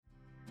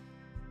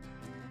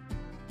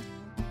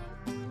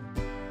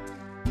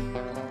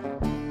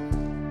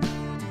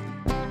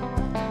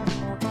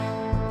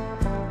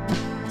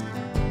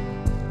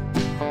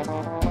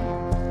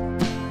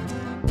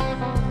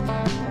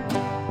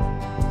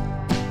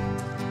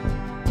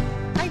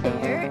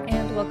there,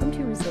 and welcome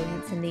to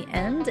Resilience in the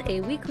End,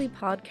 a weekly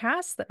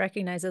podcast that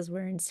recognizes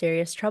we're in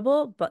serious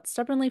trouble, but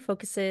stubbornly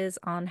focuses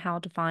on how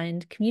to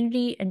find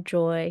community and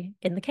joy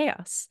in the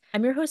chaos.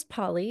 I'm your host,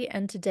 Polly,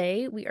 and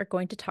today we are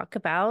going to talk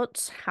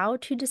about how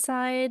to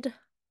decide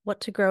what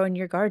to grow in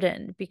your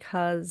garden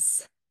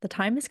because the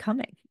time is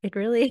coming. It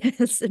really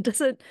is. It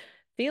doesn't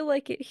feel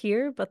like it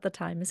here, but the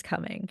time is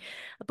coming.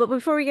 But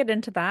before we get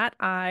into that,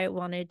 I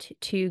wanted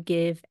to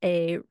give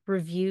a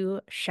review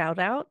shout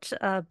out.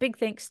 Big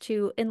thanks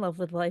to In Love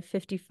with Life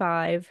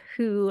 55,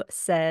 who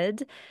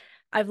said,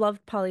 I've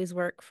loved Polly's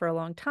work for a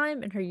long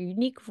time, and her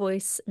unique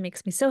voice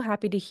makes me so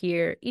happy to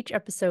hear. Each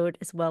episode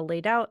is well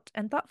laid out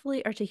and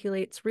thoughtfully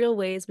articulates real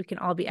ways we can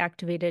all be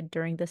activated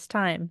during this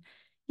time.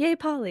 Yay,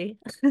 Polly.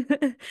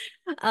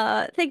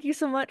 Thank you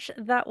so much.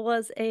 That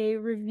was a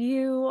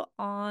review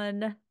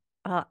on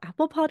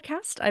Apple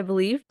Podcast, I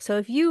believe. So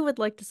if you would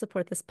like to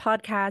support this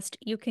podcast,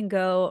 you can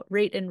go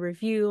rate and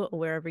review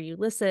wherever you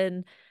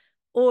listen,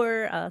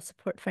 or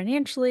support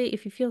financially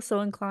if you feel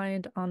so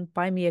inclined on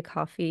Buy Me a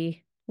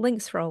Coffee.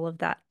 Links for all of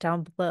that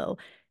down below.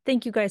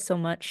 Thank you guys so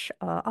much,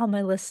 all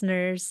my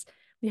listeners.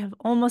 We have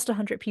almost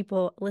 100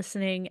 people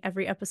listening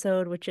every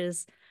episode, which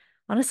is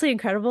honestly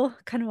incredible,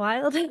 kind of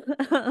wild.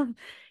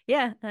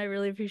 Yeah, I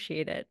really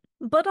appreciate it.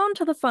 But on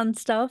to the fun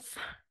stuff,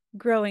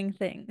 growing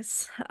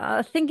things.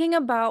 Thinking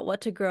about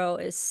what to grow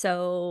is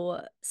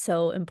so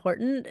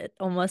important. It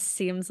almost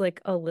seems like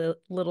a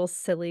little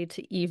silly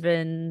to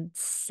even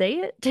say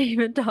it, to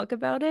even talk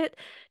about it,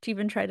 to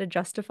even try to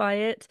justify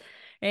it.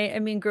 Right? I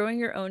mean, growing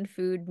your own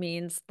food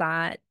means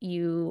that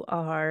you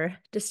are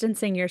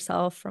distancing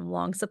yourself from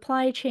long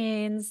supply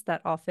chains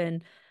that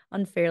often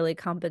unfairly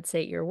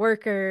compensate your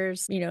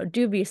workers,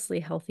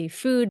 dubiously healthy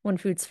food. When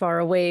food's far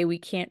away, we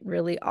can't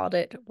really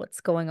audit what's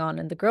going on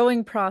in the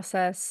growing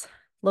process.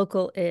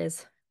 Local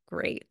is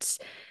great.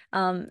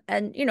 And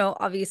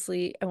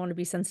obviously I want to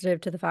be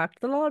sensitive to the fact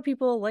that a lot of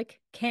people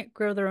can't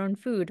grow their own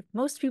food.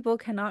 Most people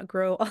cannot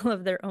grow all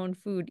of their own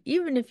food,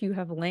 even if you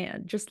have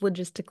land. Just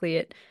logistically,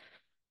 it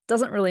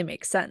doesn't really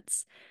make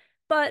sense.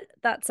 But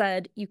that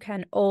said, you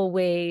can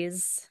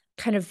always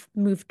kind of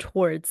move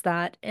towards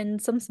that in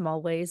some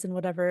small ways in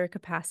whatever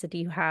capacity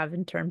you have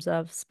in terms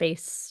of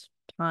space,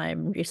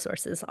 time,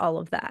 resources, all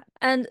of that.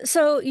 And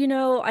so,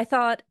 I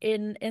thought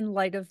in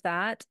light of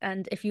that,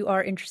 and if you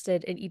are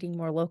interested in eating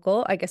more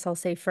local, I guess I'll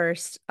say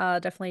first,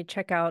 definitely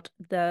check out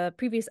the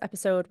previous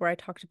episode where I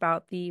talked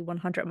about the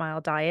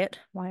 100-mile diet,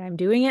 why I'm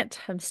doing it.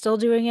 I'm still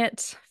doing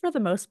it for the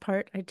most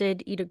part. I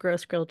did eat a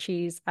gross grilled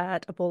cheese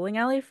at a bowling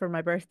alley for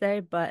my birthday,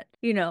 but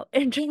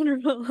in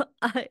general,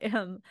 I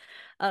am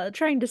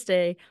trying to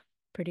stay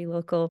pretty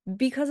local.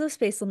 Because of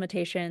space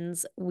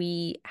limitations,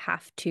 we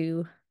have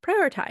to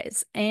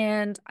prioritize.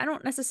 And I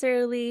don't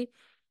necessarily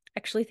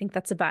actually think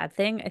that's a bad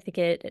thing. I think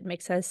it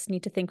makes us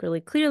need to think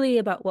really clearly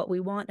about what we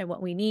want and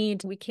what we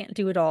need. We can't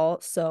do it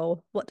all,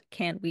 so what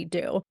can we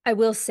do? I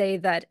will say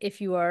that if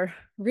you are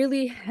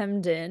really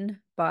hemmed in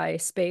by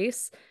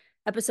space,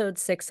 episode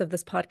 6 of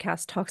this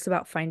podcast talks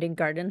about finding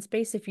garden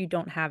space if you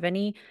don't have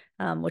any,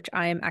 which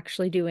I am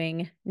actually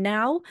doing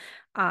now.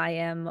 I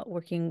am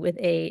working with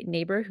a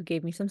neighbor who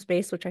gave me some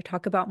space, which I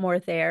talk about more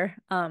there.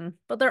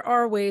 But there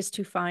are ways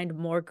to find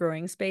more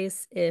growing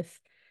space if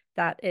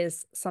that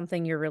is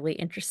something you're really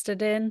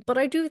interested in. But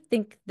I do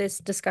think this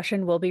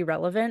discussion will be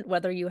relevant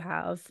whether you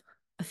have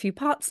a few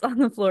pots on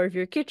the floor of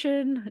your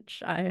kitchen,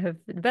 which I have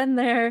been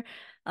there,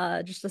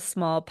 just a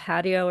small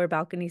patio or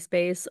balcony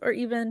space, or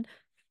even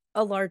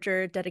a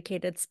larger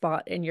dedicated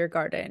spot in your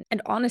garden. And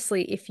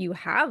honestly, if you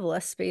have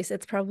less space,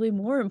 it's probably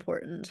more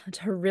important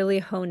to really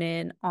hone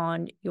in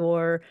on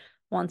your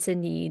wants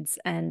and needs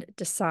and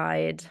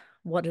decide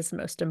what is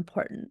most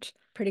important.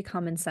 Pretty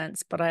common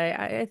sense, but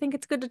I think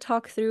it's good to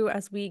talk through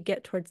as we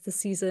get towards the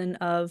season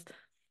of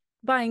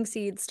buying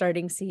seeds,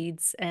 starting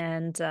seeds,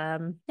 and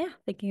yeah,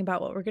 thinking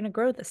about what we're going to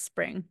grow this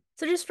spring.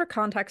 So just for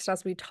context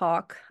as we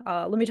talk,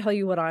 let me tell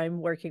you what I'm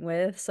working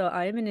with. So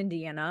I am in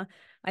Indiana.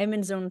 I'm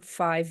in zone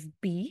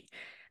 5B.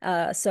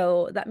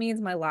 So that means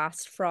my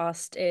last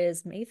frost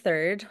is May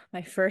 3rd.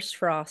 My first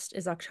frost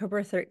is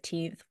October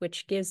 13th,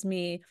 which gives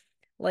me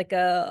like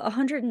a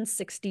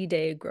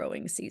 160-day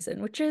growing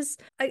season, which is,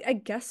 I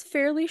guess,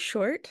 fairly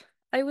short,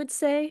 I would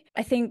say.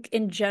 I think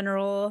in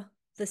general,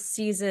 the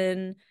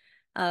season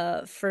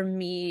for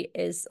me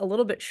is a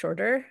little bit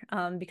shorter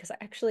because I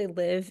actually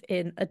live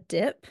in a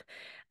dip.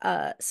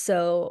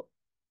 So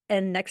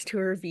and next to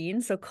a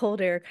ravine, so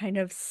cold air kind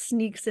of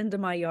sneaks into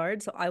my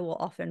yard, so I will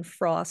often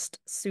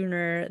frost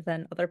sooner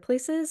than other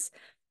places.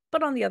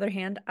 But on the other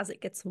hand, as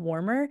it gets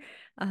warmer,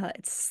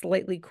 it's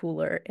slightly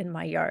cooler in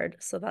my yard,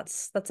 so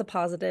that's a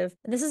positive.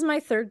 And this is my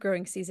third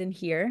growing season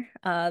here,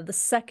 the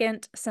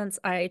second since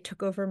I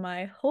took over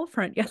my whole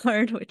front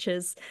yard, which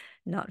is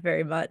not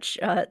very much.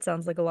 It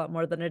sounds like a lot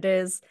more than it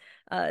is.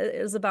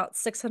 It was about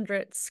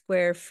 600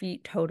 square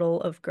feet total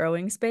of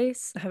growing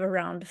space. I have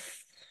around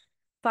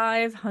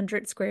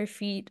 500 square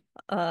feet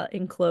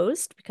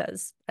enclosed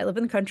because I live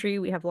in the country.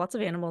 We have lots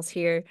of animals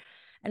here,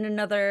 and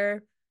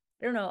another,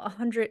 I don't know,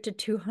 100 to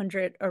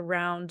 200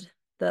 around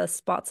the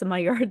spots in my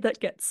yard that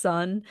get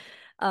sun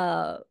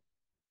uh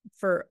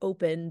for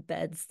open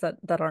beds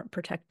that aren't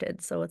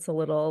protected, so it's a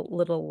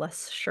little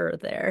less sure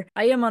there.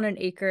 I am on an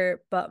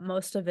acre, but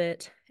most of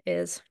it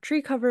is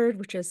tree covered,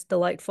 which is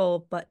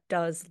delightful, but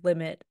does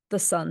limit the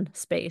sun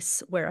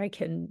space where I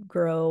can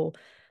grow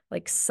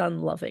like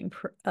sun-loving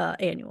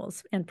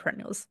annuals and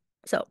perennials.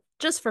 So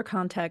just for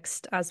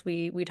context as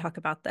we talk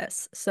about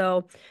this.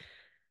 So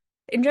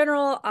in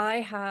general,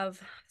 I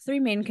have three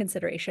main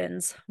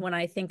considerations when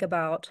I think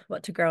about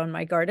what to grow in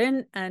my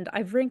garden, and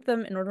I've ranked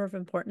them in order of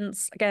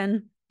importance.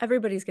 Again,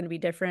 everybody's going to be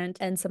different,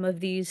 and some of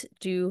these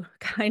do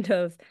kind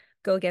of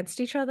go against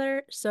each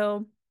other.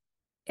 So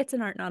it's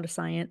an art, not a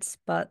science,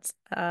 but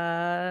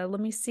let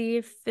me see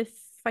if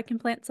I can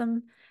plant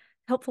some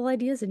helpful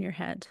ideas in your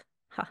head.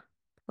 Ha,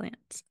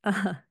 plant.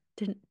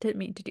 Didn't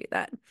mean to do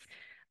that.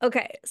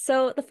 Okay,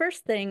 so the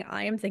first thing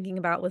I am thinking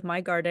about with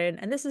my garden,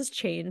 and this has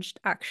changed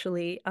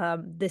actually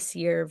this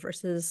year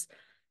versus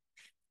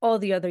all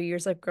the other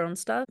years I've grown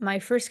stuff. My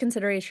first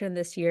consideration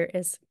this year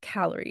is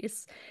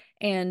calories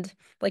and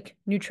like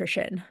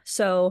nutrition.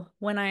 So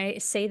when I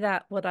say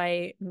that, what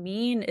I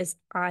mean is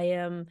I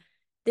am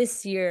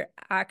this year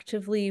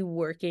actively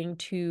working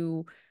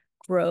to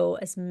grow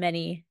as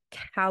many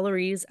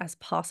calories as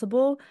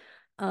possible,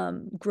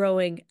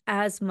 growing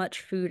as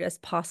much food as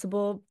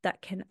possible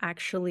that can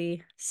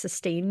actually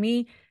sustain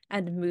me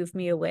and move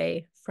me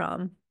away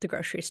from the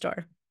grocery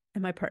store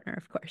and my partner,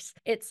 of course.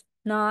 It's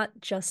not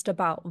just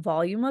about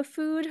volume of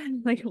food.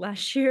 Like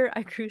last year,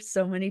 I grew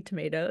so many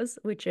tomatoes,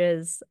 which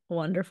is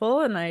wonderful,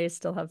 and I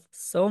still have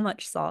so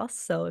much sauce.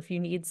 So if you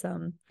need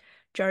some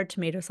jarred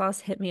tomato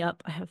sauce, hit me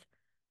up. I have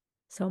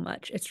so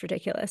much. It's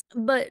ridiculous.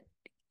 But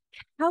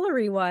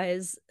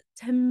calorie-wise,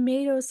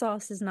 tomato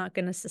sauce is not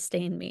going to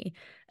sustain me.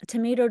 A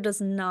tomato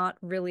does not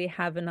really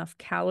have enough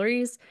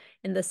calories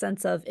in the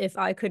sense of if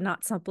I could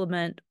not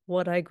supplement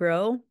what I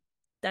grow,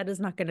 that is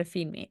not going to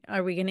feed me.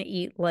 Are we going to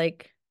eat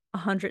like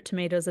 100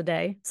 tomatoes a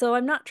day? So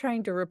I'm not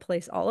trying to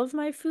replace all of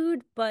my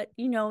food, but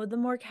the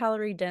more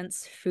calorie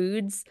dense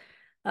foods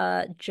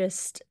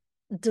just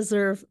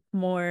deserve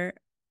more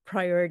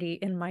priority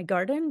in my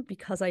garden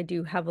because I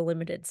do have a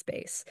limited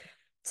space.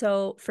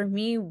 So for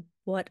me,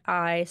 what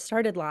I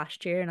started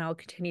last year and I'll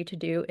continue to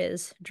do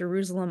is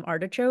Jerusalem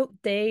artichoke.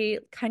 They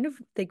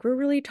grow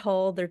really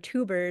tall. They're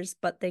tubers,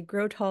 but they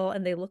grow tall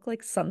and they look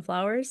like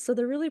sunflowers. So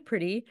they're really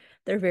pretty.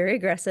 They're very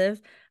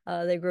aggressive.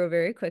 They grow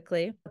very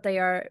quickly. They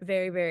are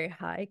very, very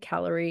high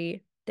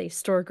calorie. They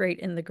store great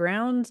in the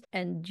ground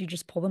and you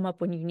just pull them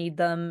up when you need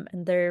them.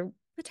 And they're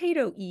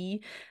potato-y,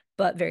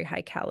 but very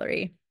high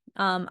calorie.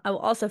 I will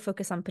also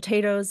focus on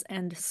potatoes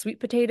and sweet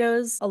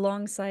potatoes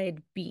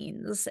alongside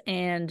beans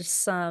and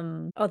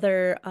some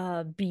other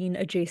bean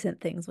adjacent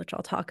things, which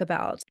I'll talk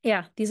about.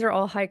 Yeah, these are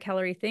all high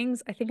calorie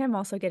things. I think I'm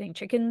also getting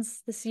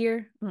chickens this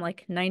year. I'm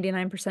like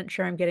 99%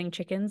 sure I'm getting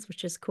chickens,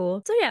 which is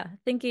cool. So yeah,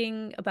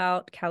 thinking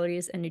about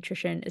calories and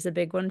nutrition is a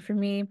big one for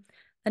me.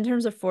 In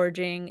terms of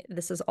foraging,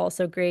 this is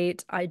also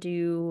great. I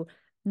do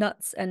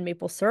nuts and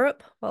maple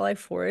syrup while I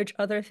forage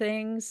other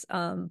things.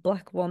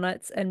 Black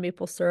walnuts and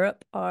maple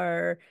syrup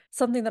are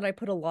something that I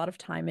put a lot of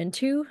time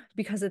into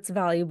because it's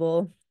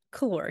valuable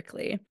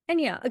calorically.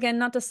 And yeah, again,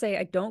 not to say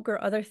I don't grow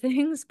other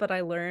things, but I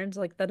learned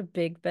like that a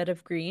big bed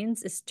of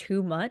greens is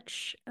too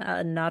much,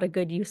 not a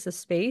good use of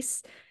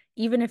space.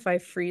 Even if I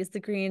freeze the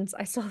greens,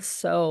 I still have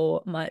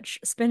so much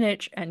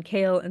spinach and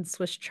kale and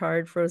Swiss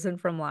chard frozen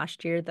from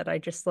last year that I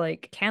just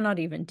like cannot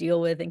even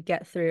deal with and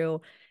get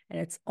through, and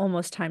it's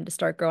almost time to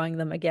start growing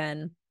them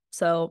again.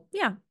 So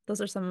yeah,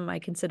 those are some of my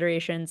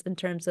considerations in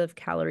terms of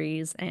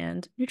calories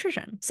and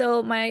nutrition.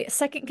 So my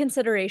second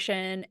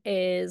consideration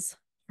is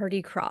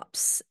hardy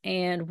crops.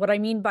 And what I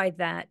mean by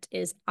that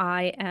is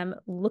I am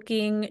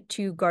looking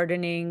to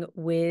gardening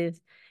with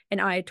an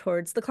eye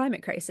towards the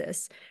climate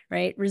crisis,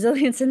 right?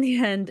 Resilience in the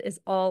end is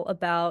all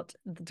about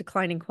the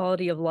declining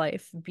quality of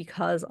life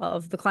because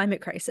of the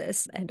climate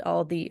crisis and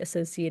all the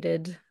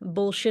associated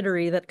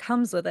bullshittery that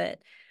comes with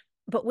it.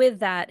 But with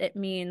that, it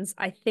means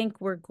I think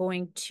we're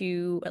going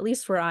to, at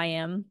least where I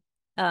am,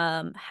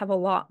 have a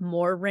lot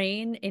more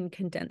rain in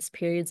condensed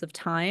periods of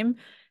time,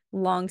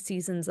 long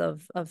seasons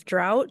of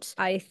drought.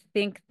 I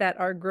think that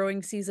our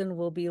growing season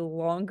will be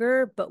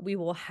longer, but we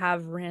will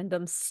have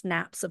random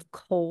snaps of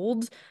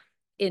cold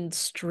in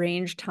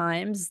strange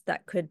times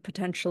that could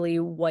potentially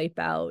wipe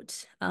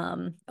out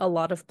a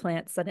lot of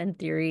plants that in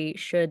theory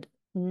should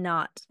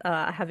not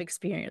have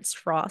experienced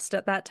frost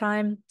at that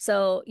time.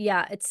 So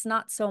yeah, it's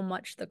not so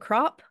much the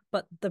crop,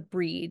 but the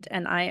breed.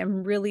 And I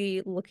am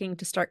really looking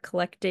to start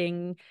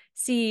collecting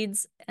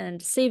seeds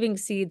and saving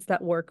seeds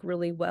that work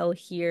really well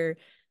here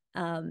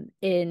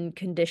in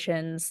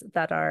conditions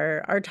that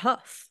are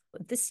tough.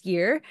 This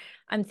year,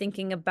 I'm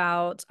thinking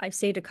about, I've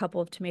saved a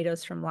couple of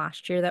tomatoes from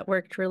last year that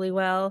worked really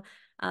well.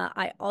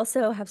 I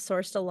also have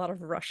sourced a lot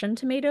of Russian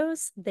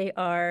tomatoes. They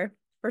are,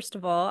 first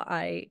of all,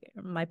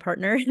 my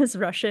partner is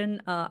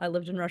Russian. I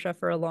lived in Russia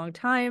for a long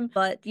time,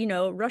 but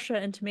Russia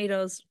and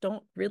tomatoes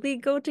don't really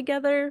go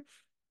together.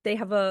 They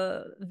have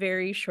a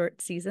very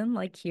short season,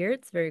 like here,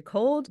 it's very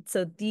cold.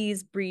 So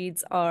these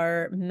breeds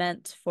are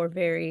meant for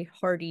very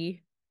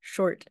hardy,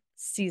 short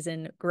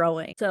season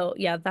growing. So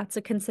yeah, that's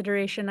a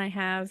consideration I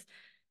have.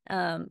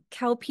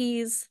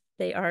 Cowpeas,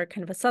 they are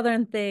kind of a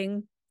southern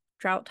thing,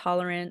 drought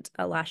tolerant.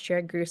 Last year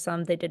I grew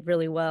some, they did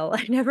really well.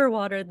 I never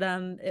watered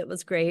them. It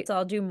was great. So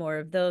I'll do more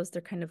of those.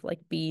 They're kind of like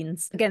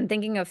beans. Again,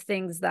 thinking of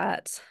things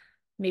that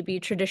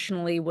maybe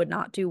traditionally would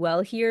not do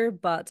well here,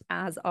 but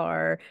as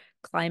our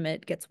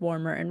climate gets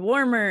warmer and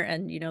warmer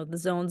and, the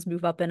zones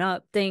move up and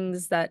up,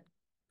 things that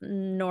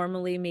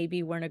normally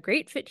maybe weren't a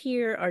great fit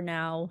here are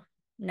now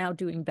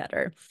doing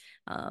better,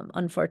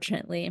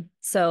 unfortunately.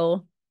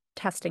 So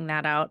testing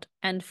that out.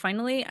 And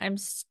finally, I'm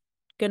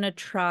gonna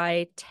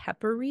try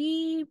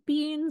tepary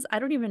beans. I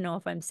don't even know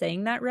if I'm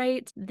saying that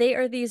right. They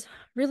are these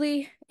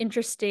really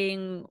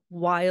interesting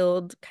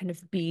wild kind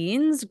of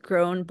beans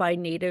grown by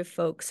native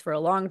folks for a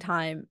long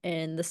time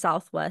in the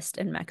Southwest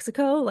and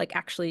Mexico, like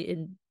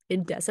actually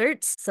in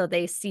deserts. So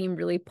they seem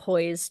really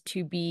poised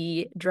to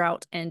be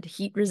drought and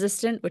heat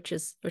resistant, which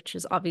is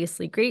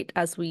obviously great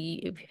as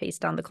we face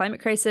down the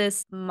climate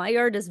crisis. My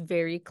yard is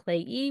very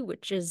clayey,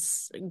 which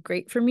is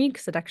great for me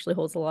because it actually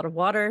holds a lot of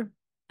water.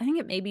 I think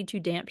it may be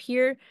too damp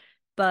here,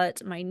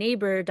 but my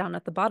neighbor down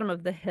at the bottom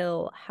of the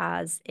hill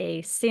has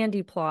a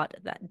sandy plot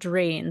that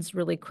drains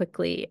really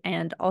quickly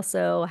and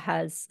also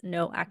has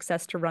no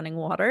access to running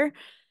water.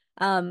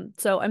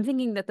 So I'm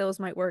thinking that those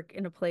might work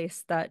in a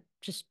place that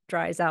just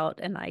dries out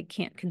and I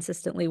can't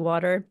consistently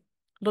water.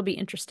 It'll be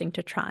interesting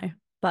to try.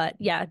 But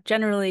yeah,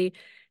 generally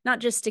not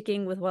just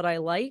sticking with what I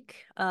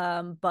like,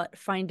 but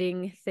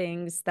finding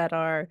things that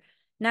are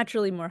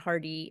naturally more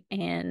hardy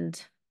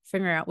and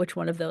figuring out which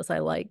one of those I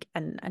like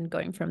and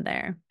going from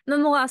there. And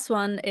then the last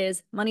one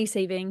is money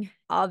saving.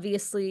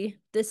 Obviously,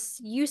 this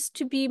used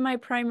to be my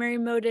primary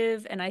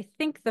motive, and I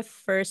think the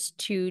first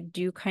two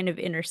do kind of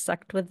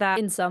intersect with that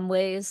in some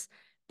ways.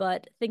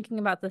 But thinking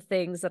about the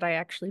things that I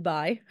actually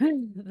buy,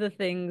 the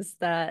things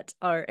that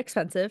are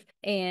expensive,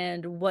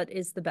 and what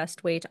is the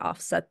best way to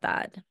offset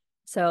that.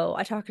 So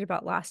I talked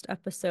about last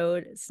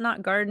episode, it's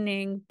not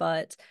gardening,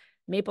 but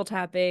maple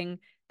tapping.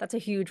 That's a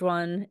huge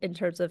one in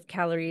terms of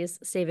calories,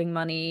 saving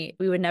money.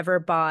 We would never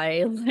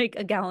buy like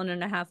a gallon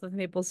and a half of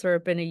maple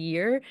syrup in a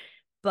year,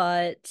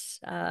 but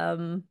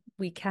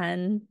we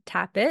can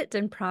tap it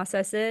and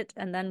process it,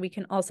 and then we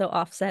can also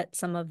offset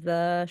some of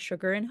the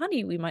sugar and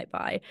honey we might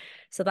buy.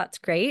 So that's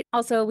great.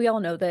 Also, we all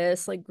know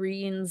this, like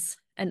greens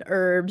and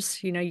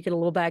herbs, you get a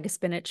little bag of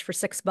spinach for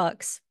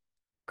 $6.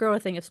 Grow a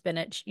thing of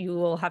spinach, you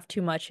will have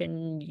too much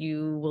and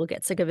you will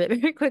get sick of it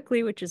very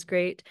quickly, which is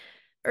great.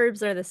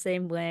 Herbs are the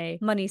same way,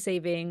 money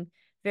saving,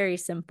 very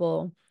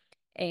simple.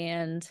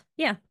 And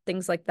yeah,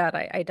 things like that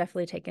I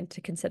definitely take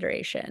into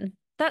consideration.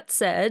 That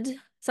said,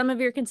 some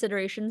of your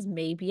considerations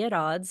may be at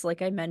odds.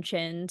 Like I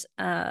mentioned,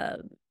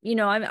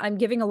 I'm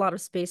giving a lot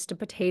of space to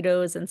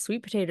potatoes and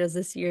sweet potatoes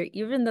this year,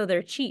 even though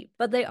they're cheap,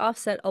 but they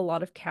offset a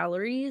lot of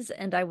calories,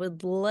 and I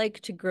would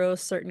like to grow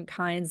certain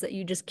kinds that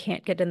you just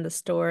can't get in the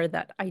store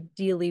that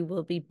ideally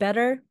will be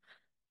better,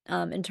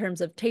 in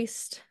terms of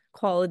taste,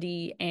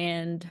 quality,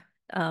 and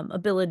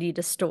ability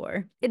to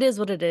store. It is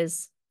what it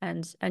is.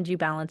 And you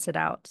balance it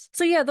out.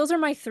 So yeah, those are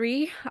my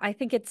three. I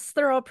think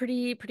they're all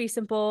pretty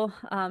simple,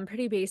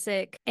 pretty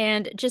basic.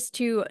 And just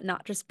to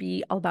not just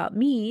be all about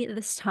me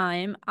this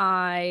time,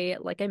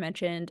 like I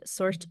mentioned,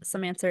 sourced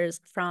some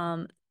answers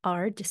from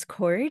our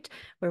Discord,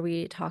 where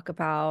we talk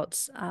about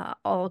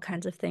all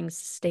kinds of things,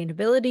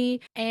 sustainability,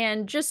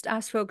 and just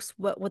ask folks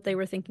what they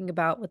were thinking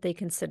about, what they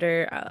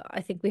consider.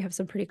 I think we have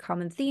some pretty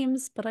common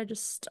themes, but I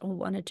just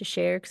wanted to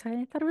share because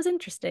I thought it was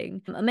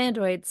interesting.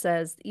 Amandoid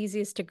says,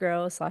 easiest to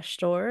grow /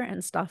 store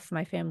and stuff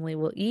my family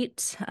will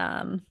eat.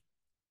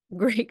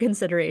 Great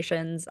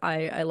considerations.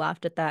 I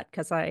laughed at that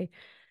because I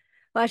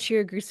last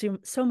year grew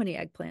so many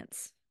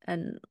eggplants,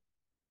 and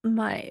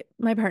my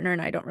partner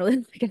and I don't really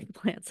like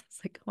eggplants.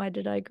 It's like, why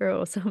did I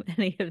grow so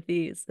many of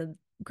these? And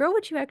grow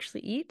what you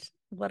actually eat.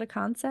 What a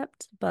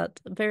concept, but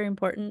very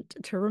important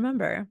to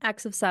remember.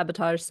 Acts of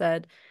Sabotage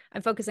said,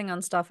 I'm focusing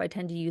on stuff I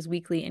tend to use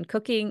weekly in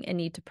cooking and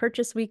need to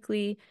purchase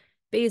weekly: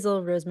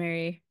 basil,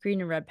 rosemary,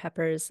 green and red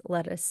peppers,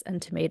 lettuce,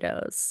 and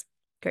tomatoes.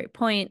 Great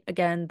point.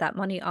 Again, that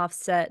money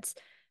offset.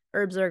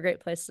 Herbs are a great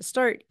place to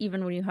start,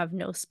 even when you have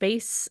no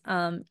space.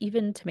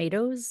 Even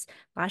tomatoes.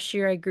 Last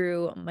year I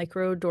grew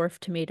micro dwarf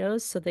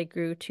tomatoes, so they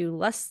grew to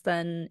less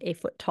than a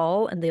foot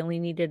tall, and they only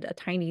needed a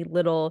tiny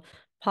little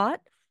pot.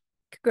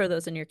 Could grow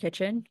those in your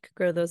kitchen, could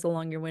grow those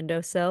along your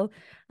windowsill.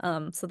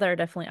 So there are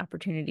definitely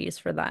opportunities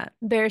for that.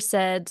 Bear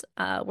said,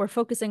 we're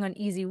focusing on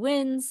easy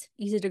wins,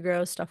 easy to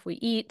grow stuff we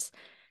eat,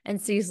 and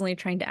seasonally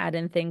trying to add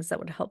in things that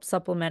would help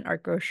supplement our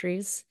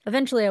groceries.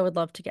 Eventually, I would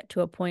love to get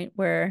to a point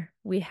where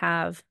we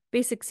have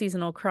basic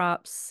seasonal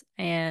crops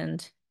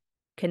and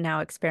can now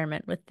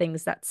experiment with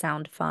things that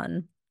sound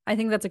fun. I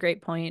think that's a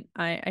great point.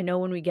 I know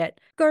when we get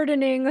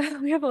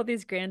gardening, we have all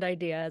these grand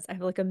ideas. I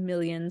have like a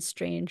million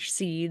strange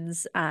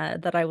seeds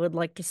that I would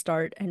like to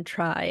start and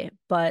try.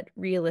 But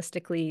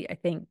realistically, I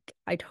think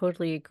I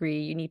totally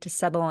agree. You need to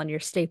settle on your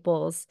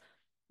staples,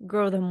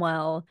 grow them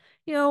well,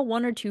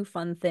 one or two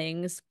fun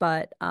things.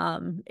 But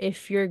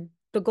if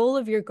the goal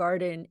of your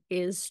garden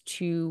is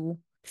to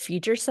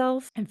feed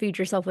yourself and feed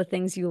yourself with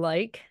things you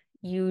like,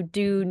 you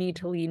do need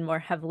to lean more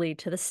heavily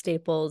to the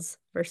staples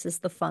versus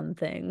the fun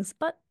things.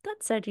 But that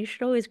said, you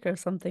should always grow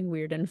something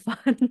weird and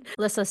fun.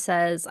 Alyssa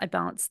says, I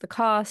balance the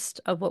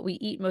cost of what we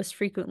eat most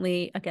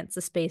frequently against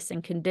the space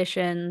and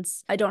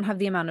conditions. I don't have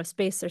the amount of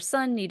space or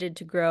sun needed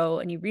to grow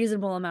any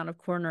reasonable amount of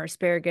corn or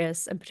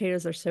asparagus, and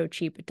potatoes are so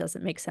cheap it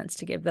doesn't make sense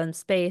to give them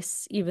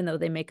space, even though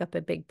they make up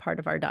a big part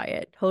of our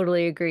diet.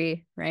 Totally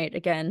agree, right?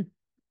 Again,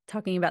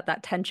 talking about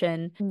that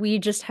tension, we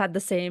just had the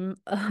same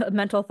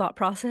mental thought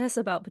process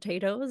about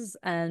potatoes,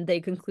 and they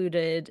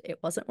concluded it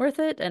wasn't worth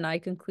it, and I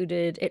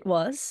concluded it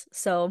was.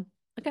 So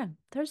again,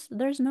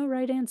 there's no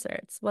right answer.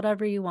 It's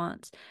whatever you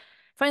want.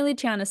 Finally,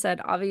 Tiana said,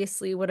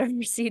 obviously,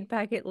 whatever seed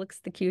packet looks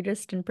the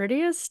cutest and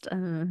prettiest.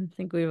 I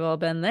think we've all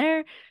been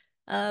there.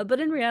 But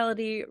in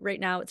reality, right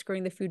now, it's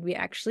growing the food we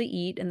actually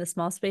eat in the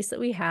small space that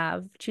we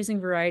have, choosing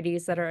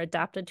varieties that are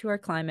adapted to our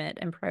climate,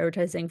 and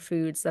prioritizing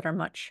foods that are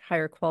much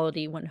higher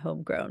quality when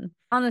homegrown.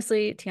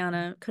 Honestly,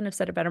 Tiana, couldn't have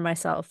said it better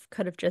myself.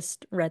 Could have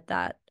just read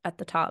that at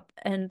the top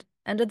and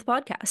ended the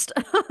podcast.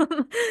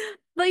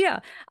 But yeah,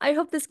 I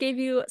hope this gave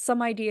you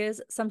some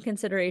ideas, some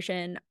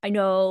consideration. I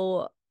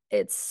know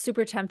it's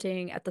super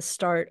tempting at the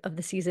start of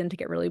the season to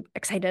get really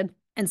excited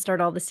and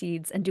start all the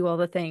seeds and do all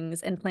the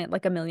things and plant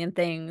like a million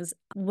things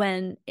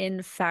when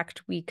in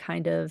fact we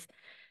kind of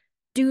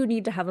do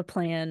need to have a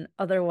plan.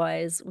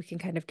 Otherwise, we can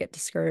kind of get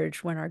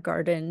discouraged when our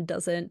garden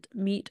doesn't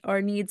meet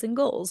our needs and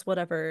goals,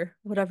 whatever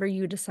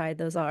you decide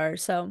those are.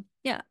 So,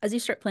 yeah, as you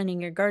start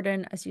planning your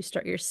garden, as you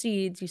start your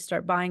seeds, you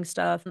start buying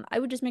stuff, I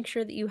would just make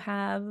sure that you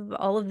have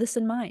all of this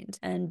in mind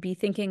and be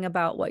thinking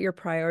about what your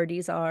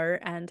priorities are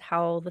and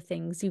how the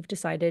things you've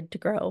decided to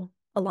grow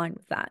align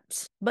with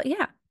that. But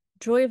yeah,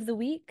 joy of the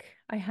week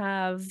I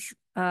have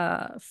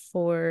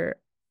for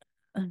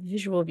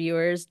visual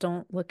viewers,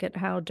 don't look at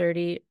how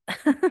dirty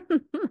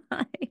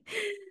my,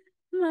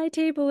 my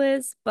table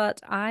is,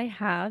 but I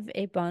have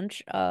a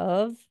bunch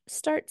of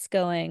starts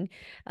going.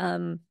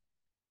 Um,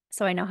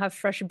 so I now have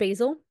fresh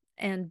basil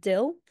and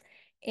dill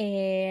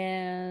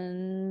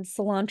and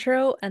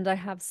cilantro, and I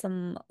have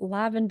some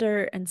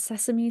lavender and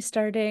sesame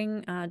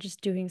starting,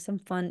 just doing some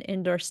fun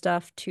indoor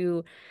stuff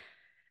to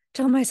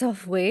tell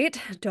myself,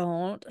 wait,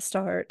 don't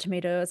start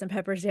tomatoes and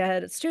peppers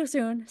yet. It's too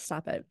soon.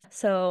 Stop it.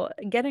 So,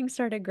 getting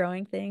started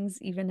growing things,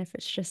 even if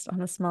it's just on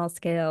a small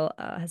scale,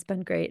 has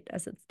been great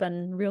as it's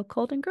been real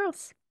cold and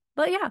gross.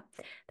 But yeah,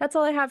 that's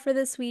all I have for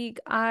this week.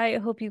 I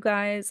hope you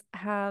guys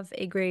have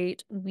a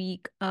great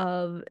week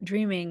of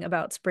dreaming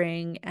about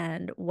spring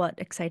and what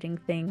exciting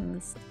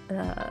things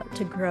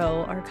to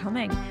grow are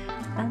coming.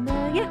 And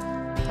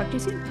yeah, talk to you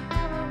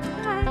soon.